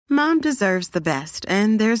Mom deserves the best,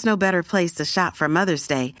 and there's no better place to shop for Mother's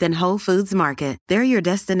Day than Whole Foods Market. They're your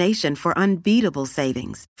destination for unbeatable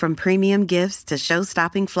savings, from premium gifts to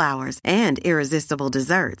show-stopping flowers and irresistible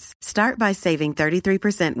desserts. Start by saving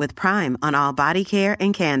 33% with Prime on all body care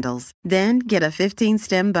and candles. Then get a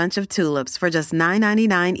 15-stem bunch of tulips for just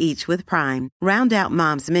 $9.99 each with Prime. Round out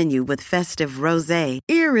Mom's menu with festive rosé,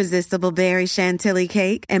 irresistible berry chantilly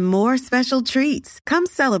cake, and more special treats. Come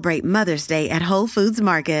celebrate Mother's Day at Whole Foods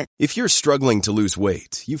Market. If you're struggling to lose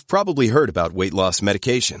weight, you've probably heard about weight loss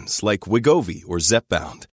medications like Wegovy or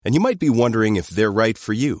Zepbound, and you might be wondering if they're right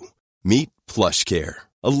for you. Meet PlushCare,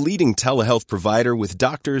 a leading telehealth provider with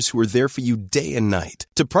doctors who are there for you day and night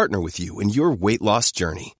to partner with you in your weight loss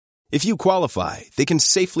journey. If you qualify, they can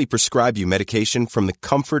safely prescribe you medication from the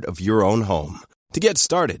comfort of your own home. To get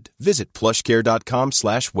started, visit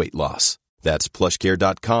plushcare.com/weight-loss. That's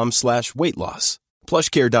plushcare.com/weight-loss.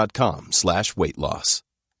 plushcare.com/weight-loss.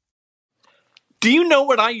 Do you know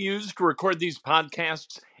what I use to record these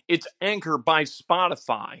podcasts? It's Anchor by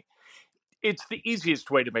Spotify. It's the easiest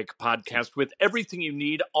way to make a podcast with everything you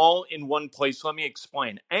need all in one place. Let me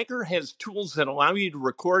explain. Anchor has tools that allow you to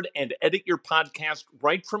record and edit your podcast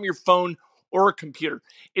right from your phone or a computer.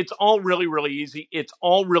 It's all really, really easy. It's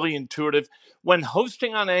all really intuitive. When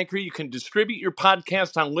hosting on Anchor, you can distribute your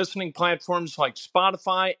podcast on listening platforms like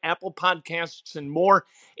Spotify, Apple Podcasts, and more.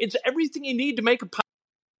 It's everything you need to make a podcast.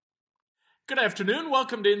 Good afternoon.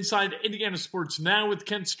 Welcome to Inside Indiana Sports Now with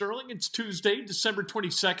Ken Sterling. It's Tuesday, December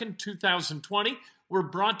 22nd, 2020. We're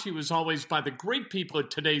brought to you, as always, by the great people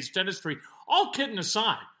at Today's Dentistry. All kidding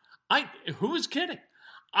aside, who is kidding?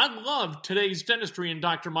 I love Today's Dentistry and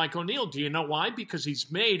Dr. Mike O'Neill. Do you know why? Because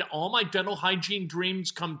he's made all my dental hygiene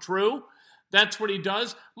dreams come true. That's what he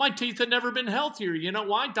does. My teeth have never been healthier. You know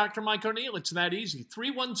why? Dr. Mike O'Neill. It's that easy.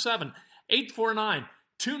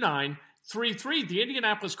 317-849-2933. The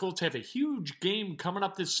Indianapolis Colts have a huge game coming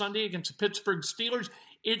up this Sunday against the Pittsburgh Steelers.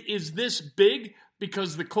 It is this big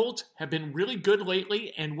because the Colts have been really good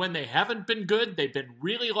lately, and when they haven't been good, they've been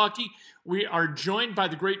really lucky. We are joined by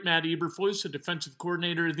the great Matt Eberflus, the defensive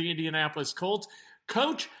coordinator of the Indianapolis Colts.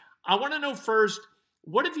 Coach, I want to know first,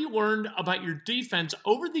 what have you learned about your defense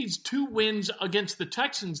over these two wins against the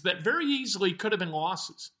Texans that very easily could have been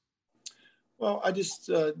losses? Well, I just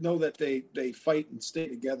know that they fight and stay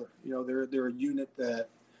together. You know, they're a unit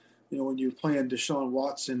that, you know, when you're playing Deshaun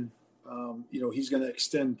Watson, you know, he's going to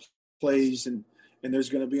extend plays, and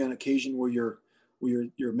there's going to be an occasion where your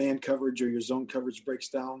man coverage or your zone coverage breaks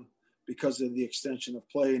down because of the extension of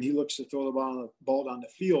play, and he looks to throw the ball down the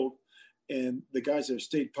field, and the guys have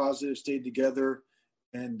stayed positive, stayed together,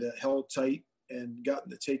 and held tight and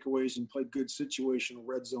gotten the takeaways and played good situational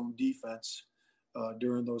red zone defense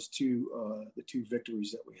during those the two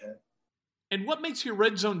victories that we had. And what makes your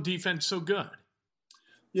red zone defense so good?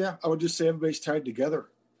 Yeah, I would just say everybody's tied together.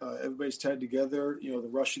 You know, the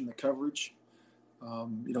rush and the coverage.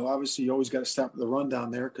 You know, obviously you always got to stop the run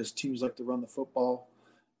down there because teams like to run the football.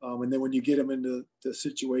 And then when you get them into the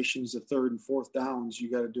situations, the third and fourth downs,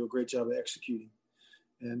 you got to do a great job of executing.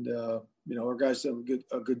 And, you know, our guys done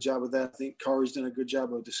a good job of that. I think Kari's done a good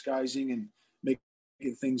job of disguising and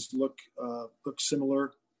making things look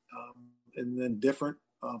similar and then different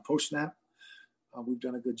post-snap. We've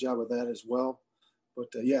done a good job of that as well.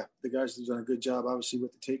 But, yeah, the guys have done a good job, obviously,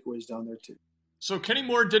 with the takeaways down there too. So Kenny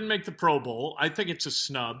Moore didn't make the Pro Bowl. I think it's a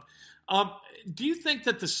snub. Do you think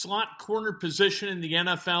that the slot corner position in the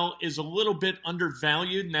NFL is a little bit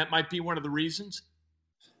undervalued, and that might be one of the reasons?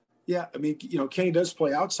 Yeah, I mean, you know, Kenny does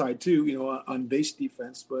play outside too, you know, on base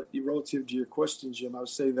defense. But relative to your question, Jim, I would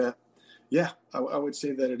say that, yeah, I would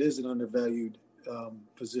say that it is an undervalued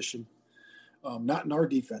position. Not in our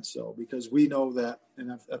defense, though, because we know that,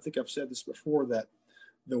 and I think I've said this before, that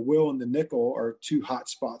the will and the nickel are two hot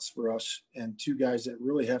spots for us and two guys that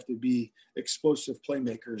really have to be explosive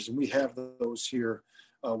playmakers. And we have those here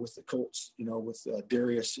with the Colts, you know, with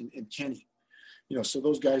Darius and Kenny. You know, so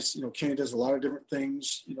those guys, you know, Kenny does a lot of different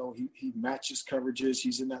things. You know, he matches coverages.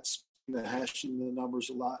 He's in that hashing the numbers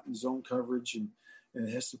a lot in zone coverage, and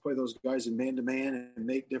has to play those guys in man-to-man and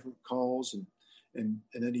make different calls, and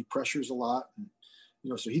then he pressures a lot. And, you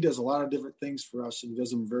know, so he does a lot of different things for us, and he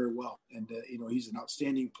does them very well. And, you know, he's an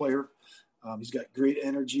outstanding player. He's got great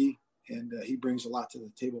energy, and he brings a lot to the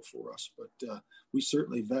table for us. But we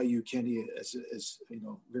certainly value Kenny as you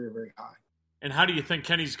know, very, very high. And how do you think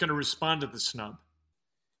Kenny's going to respond to the snub?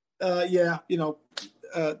 Yeah,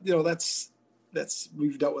 that's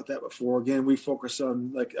we've dealt with that before. Again, we focus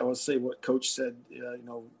on, like I would say what Coach said, you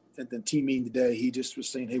know, at the team meeting today. He just was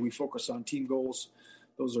saying, hey, we focus on team goals.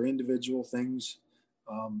 Those are individual things,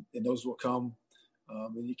 and those will come.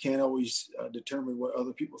 And you can't always determine what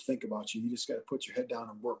other people think about you. You just got to put your head down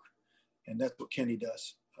and work. And that's what Kenny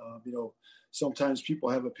does. Sometimes people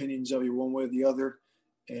have opinions of you one way or the other,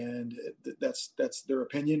 and that's their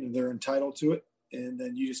opinion, and they're entitled to it. And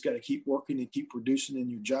then you just got to keep working and keep producing in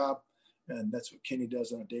your job. And that's what Kenny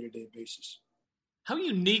does on a day-to-day basis. How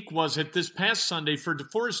unique was it this past Sunday for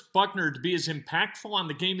DeForest Buckner to be as impactful on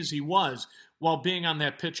the game as he was while being on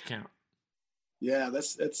that pitch count? Yeah,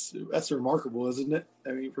 that's remarkable, isn't it?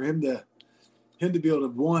 I mean, for him to be able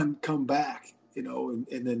to come back, and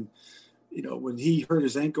then, when he hurt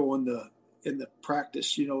his ankle in the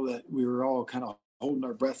practice, that we were all kind of holding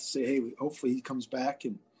our breath to say, hey, hopefully he comes back,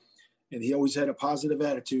 and he always had a positive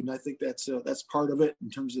attitude, and I think that's part of it in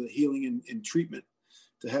terms of the healing and treatment,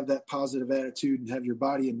 to have that positive attitude and have your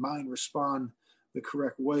body and mind respond the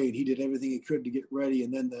correct way. And he did everything he could to get ready,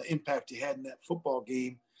 and then the impact he had in that football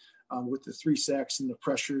game. With the 3 sacks and the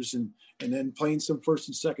pressures, and then playing some first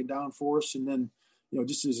and second down for us, and then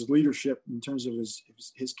just his leadership in terms of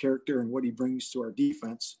his character and what he brings to our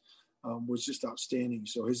defense was just outstanding.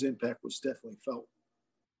 So his impact was definitely felt.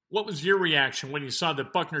 What was your reaction when you saw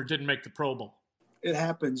that Buckner didn't make the Pro Bowl? It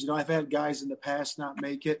happens. I've had guys in the past not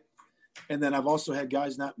make it, and then I've also had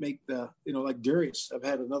guys not make the like Darius. I've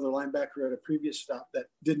had another linebacker at a previous stop that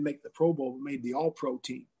didn't make the Pro Bowl but made the All-Pro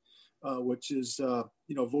team. Which is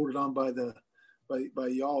voted on by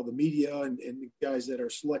y'all, the media, and the guys that are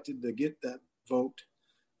selected to get that vote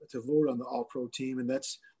to vote on the All-Pro team, and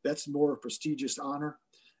that's more a prestigious honor.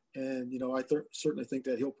 And I certainly think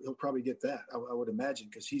that he'll probably get that. I would imagine,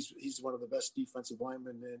 because he's one of the best defensive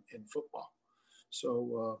linemen in football.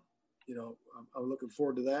 So I'm looking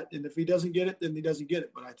forward to that. And if he doesn't get it, then he doesn't get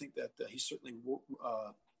it. But I think that he's certainly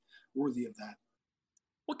worthy of that.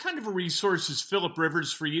 What kind of a resource is Philip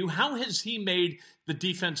Rivers for you? How has he made the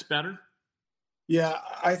defense better? Yeah,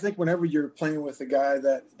 I think whenever you're playing with a guy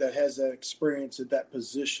that has that experience at that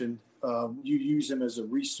position, you use him as a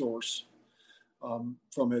resource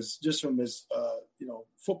from his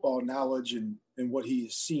football knowledge and what he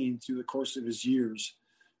has seen through the course of his years.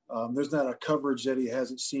 There's not a coverage that he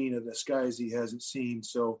hasn't seen, a disguise he hasn't seen.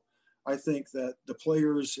 So I think that the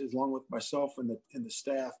players, along with myself and the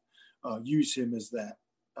staff, use him as that.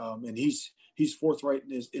 And he's forthright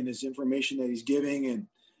in his information that he's giving,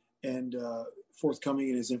 and forthcoming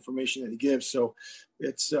in his information that he gives. So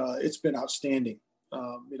it's been outstanding.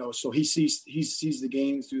 So he sees the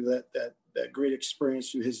game through that great experience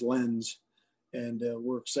through his lens, and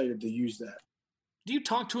we're excited to use that. Do you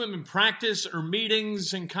talk to him in practice or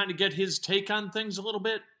meetings and kind of get his take on things a little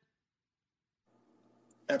bit?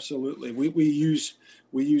 Absolutely. We use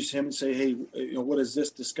him and say, hey, what does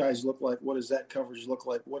this disguise look like? What does that coverage look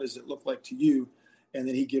like? What does it look like to you? And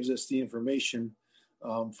then he gives us the information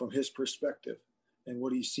from his perspective and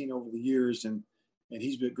what he's seen over the years. And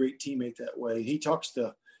he's been a great teammate that way. He talks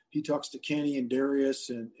to Kenny and Darius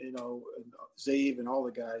and Zave and all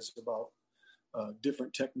the guys about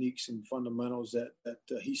different techniques and fundamentals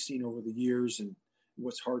that he's seen over the years and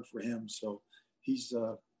what's hard for him. So he's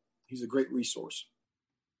a great resource.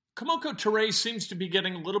 Kemoko Turay seems to be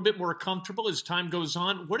getting a little bit more comfortable as time goes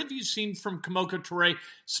on. What have you seen from Kemoko Turay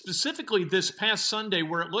specifically this past Sunday,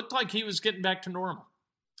 where it looked like he was getting back to normal?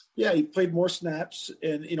 Yeah, he played more snaps,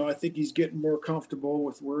 and I think he's getting more comfortable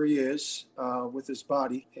with where he is with his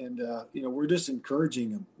body, and we're just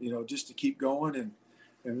encouraging him, just to keep going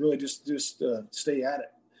and really just stay at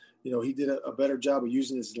it. He did a better job of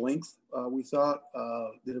using his length. We thought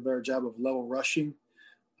did a better job of level rushing.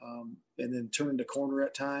 And then turning the corner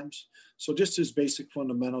at times. So just his basic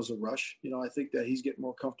fundamentals of rush. I think that he's getting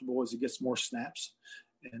more comfortable as he gets more snaps,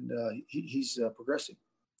 and he's progressing.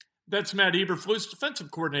 That's Matt Eberflus,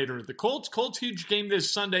 defensive coordinator of the Colts. Colts, huge game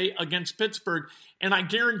this Sunday against Pittsburgh. And I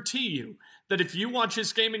guarantee you that if you watch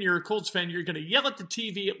this game and you're a Colts fan, you're going to yell at the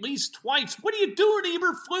TV at least twice, "What are you doing,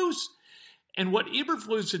 Eberflus?" And what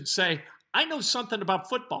Eberflus would say, "I know something about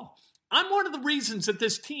football. I'm one of the reasons that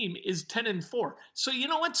this team is 10-4. So you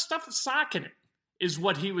know what? Stuff a sock in it," is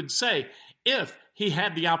what he would say if he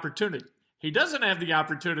had the opportunity. He doesn't have the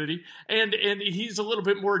opportunity, and he's a little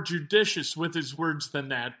bit more judicious with his words than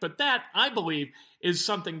that. But that, I believe, is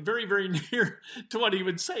something very, very near to what he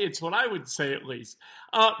would say. It's what I would say, at least.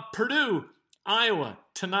 Purdue, Iowa,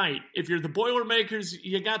 tonight. If you're the Boilermakers,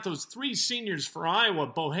 you got those 3 seniors for Iowa,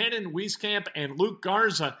 Bohannon, Wieskamp, and Luke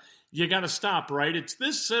Garza. You got to stop, right? It's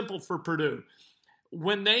this simple for Purdue.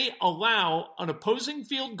 When they allow an opposing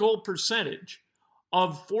field goal percentage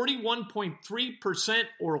of 41.3%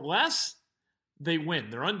 or less, they win.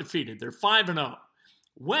 They're undefeated. They're 5-0.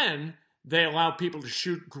 When they allow people to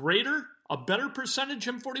shoot a better percentage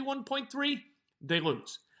than 41.3, they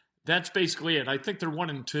lose. That's basically it. I think they're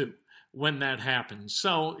 1-2 when that happens.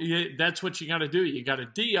 So that's what you got to do. You got to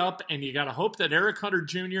D up, and you got to hope that Eric Hunter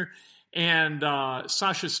Jr. and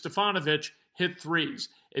Sasha Stefanovic hit threes.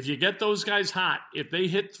 If you get those guys hot, if they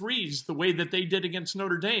hit threes the way that they did against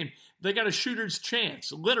Notre Dame, they got a shooter's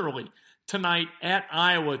chance, literally, tonight at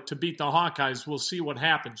Iowa to beat the Hawkeyes. We'll see what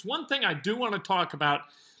happens. One thing I do want to talk about,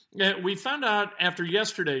 we found out after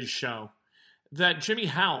yesterday's show that Jimmy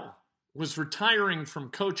Howell was retiring from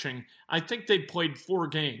coaching. I think they played 4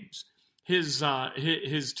 games. His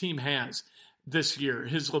team has this year,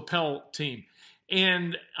 his lapel team.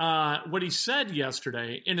 And what he said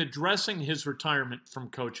yesterday in addressing his retirement from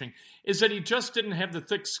coaching is that he just didn't have the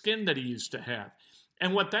thick skin that he used to have.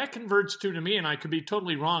 And what that converts to me, and I could be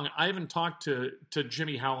totally wrong, I haven't talked to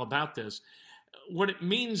Jimmy Howell about this. What it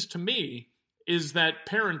means to me is that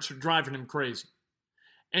parents are driving him crazy.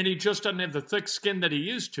 And he just doesn't have the thick skin that he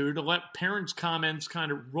used to let parents' comments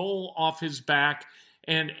kind of roll off his back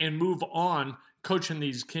and move on coaching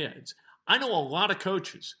these kids. I know a lot of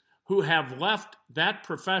coaches who have left that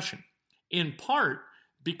profession in part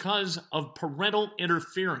because of parental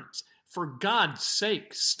interference. For God's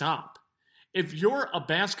sake, stop. If you're a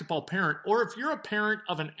basketball parent, or if you're a parent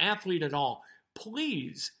of an athlete at all,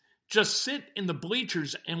 please just sit in the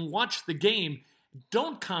bleachers and watch the game.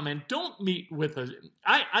 Don't comment. Don't meet with us.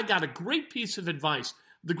 I got a great piece of advice.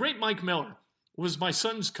 The great Mike Miller was my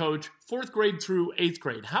son's coach, 4th grade through 8th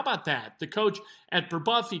grade. How about that? The coach at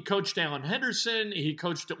Brebeuf, he coached Alan Henderson. He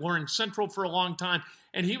coached at Lawrence Central for a long time,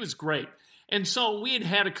 and he was great. And so we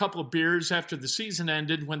had a couple of beers after the season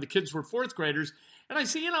ended when the kids were 4th graders. And I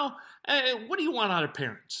said, what do you want out of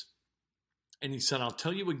parents? And he said, I'll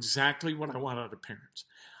tell you exactly what I want out of parents.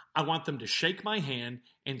 I want them to shake my hand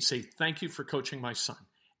and say, thank you for coaching my son.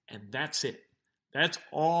 And that's it. That's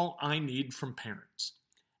all I need from parents.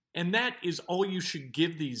 And that is all you should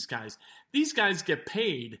give these guys. These guys get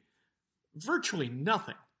paid virtually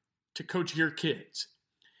nothing to coach your kids.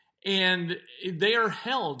 And they are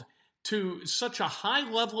held to such a high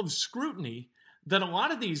level of scrutiny that a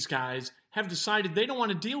lot of these guys have decided they don't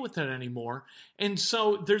want to deal with it anymore. And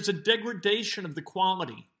so there's a degradation of the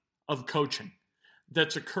quality of coaching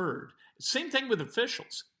that's occurred. Same thing with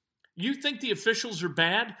officials. You think the officials are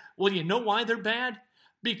bad? Well, you know why they're bad?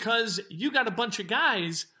 Because you got a bunch of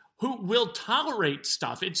guys who will tolerate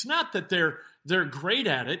stuff. It's not that they're great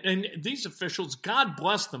at it. And these officials, God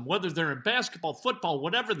bless them, whether they're in basketball, football,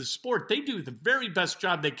 whatever the sport, they do the very best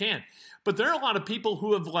job they can. But there are a lot of people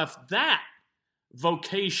who have left that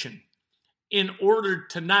vocation in order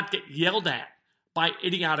to not get yelled at by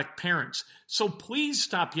idiotic parents. So please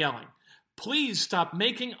stop yelling. Please stop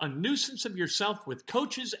making a nuisance of yourself with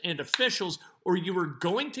coaches and officials, or you are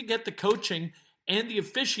going to get the coaching and the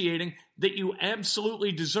officiating that you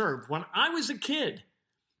absolutely deserve. When I was a kid,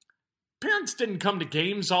 parents didn't come to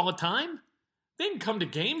games all the time. They didn't come to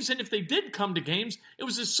games, and if they did come to games, it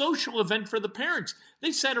was a social event for the parents.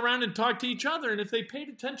 They sat around and talked to each other, and if they paid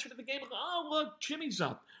attention to the game, oh, look, Jimmy's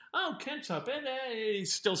up. Oh, Kent's up, and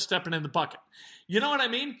he's still stepping in the bucket. You know what I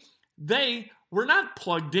mean? They were not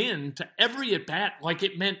plugged in to every at-bat like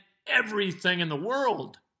it meant everything in the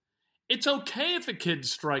world. It's okay if a kid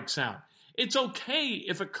strikes out. It's okay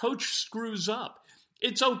if a coach screws up.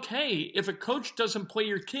 It's okay if a coach doesn't play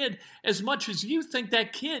your kid as much as you think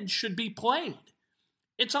that kid should be played.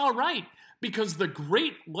 It's all right, because the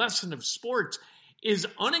great lesson of sports is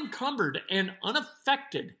unencumbered and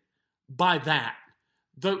unaffected by that.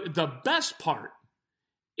 The best part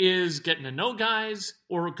is getting to know guys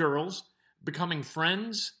or girls, becoming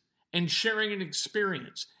friends, and sharing an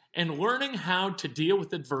experience, and learning how to deal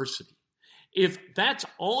with adversity. If that's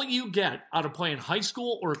all you get out of playing high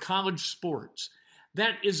school or college sports,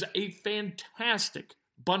 that is a fantastic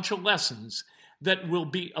bunch of lessons that will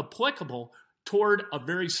be applicable toward a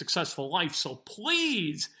very successful life. So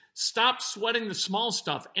please stop sweating the small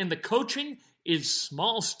stuff. And the coaching is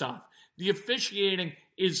small stuff. The officiating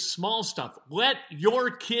is small stuff. Let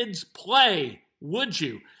your kids play, would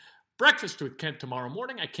you? Breakfast with Kent tomorrow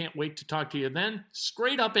morning. I can't wait to talk to you then.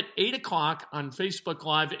 Straight up at 8 o'clock on Facebook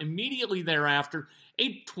Live. Immediately thereafter,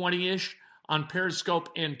 8:20-ish on Periscope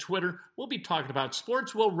and Twitter. We'll be talking about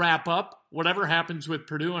sports. We'll wrap up whatever happens with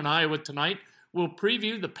Purdue and Iowa tonight. We'll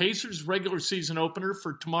preview the Pacers' regular season opener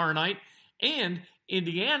for tomorrow night. And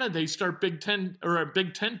Indiana, they start Big Ten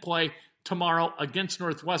play tomorrow against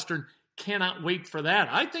Northwestern. Cannot wait for that.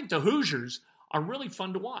 I think the Hoosiers are really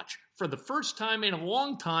fun to watch. For the first time in a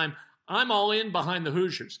long time, I'm all in behind the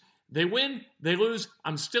Hoosiers. They win, they lose.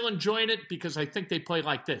 I'm still enjoying it because I think they play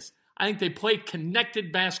like this. I think they play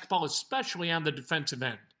connected basketball, especially on the defensive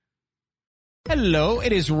end. Hello,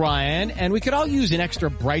 it is Ryan, and we could all use an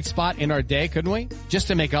extra bright spot in our day, couldn't we? Just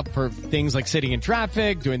to make up for things like sitting in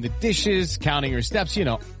traffic, doing the dishes, counting your steps, you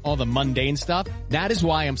know, all the mundane stuff. That is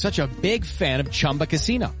why I'm such a big fan of Chumba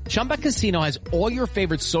Casino. Chumba Casino has all your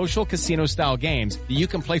favorite social casino-style games that you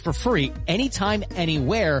can play for free anytime,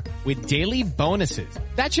 anywhere with daily bonuses.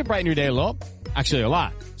 That should brighten your day a little. Actually, a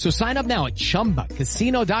lot. So sign up now at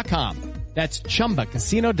ChumbaCasino.com. That's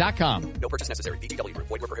ChumbaCasino.com. No purchase necessary. VGW Group.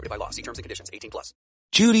 Void where prohibited by law. See terms and conditions. 18+.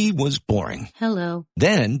 Judy was boring. Hello.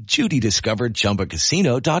 Then Judy discovered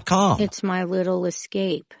ChumbaCasino.com. It's my little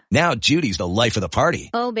escape. Now Judy's the life of the party.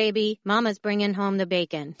 Oh, baby, mama's bringing home the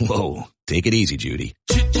bacon. Whoa, take it easy, Judy.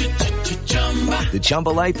 The Chumba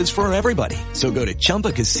life is for everybody. So go to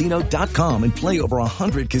ChumbaCasino.com and play over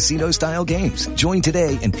 100 casino-style games. Join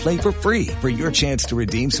today and play for free for your chance to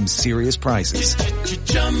redeem some serious prizes.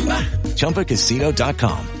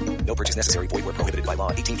 ChumbaCasino.com. No purchase necessary. Void where prohibited by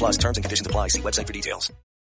law. 18+. Terms and conditions apply. See website for details.